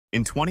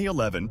In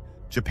 2011,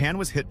 Japan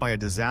was hit by a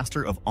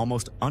disaster of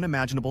almost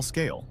unimaginable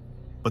scale,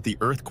 but the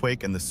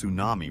earthquake and the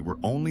tsunami were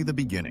only the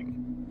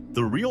beginning.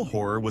 The real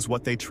horror was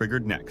what they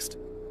triggered next.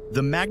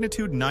 The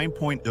magnitude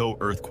 9.0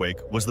 earthquake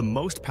was the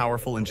most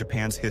powerful in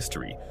Japan's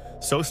history,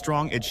 so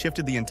strong it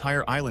shifted the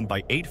entire island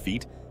by 8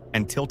 feet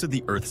and tilted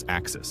the Earth's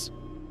axis.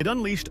 It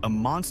unleashed a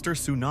monster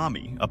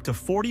tsunami up to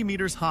 40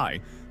 meters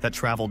high that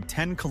traveled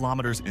 10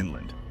 kilometers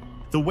inland.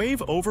 The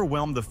wave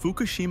overwhelmed the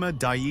Fukushima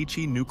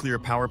Daiichi nuclear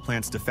power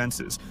plant's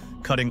defenses,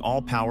 cutting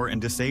all power and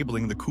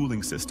disabling the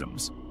cooling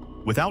systems.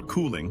 Without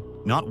cooling,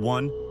 not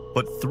one,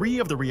 but 3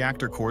 of the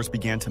reactor cores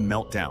began to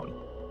melt down,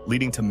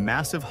 leading to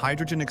massive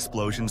hydrogen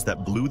explosions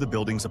that blew the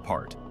buildings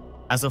apart.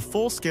 As a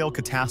full-scale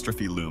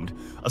catastrophe loomed,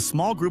 a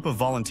small group of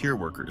volunteer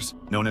workers,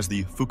 known as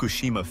the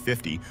Fukushima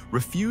 50,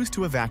 refused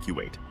to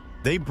evacuate.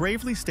 They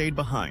bravely stayed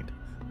behind,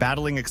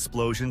 battling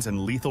explosions and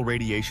lethal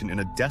radiation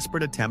in a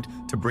desperate attempt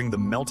to bring the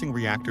melting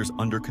reactors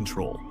under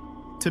control.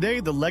 Today,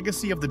 the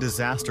legacy of the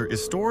disaster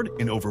is stored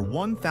in over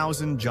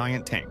 1,000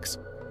 giant tanks.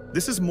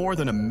 This is more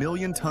than 1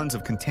 million tons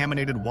of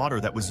contaminated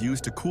water that was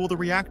used to cool the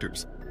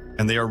reactors,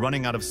 and they are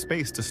running out of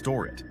space to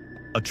store it.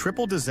 A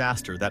triple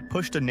disaster that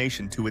pushed a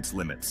nation to its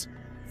limits.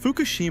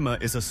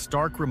 Fukushima is a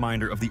stark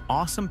reminder of the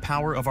awesome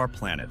power of our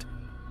planet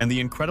and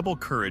the incredible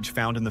courage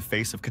found in the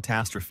face of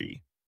catastrophe.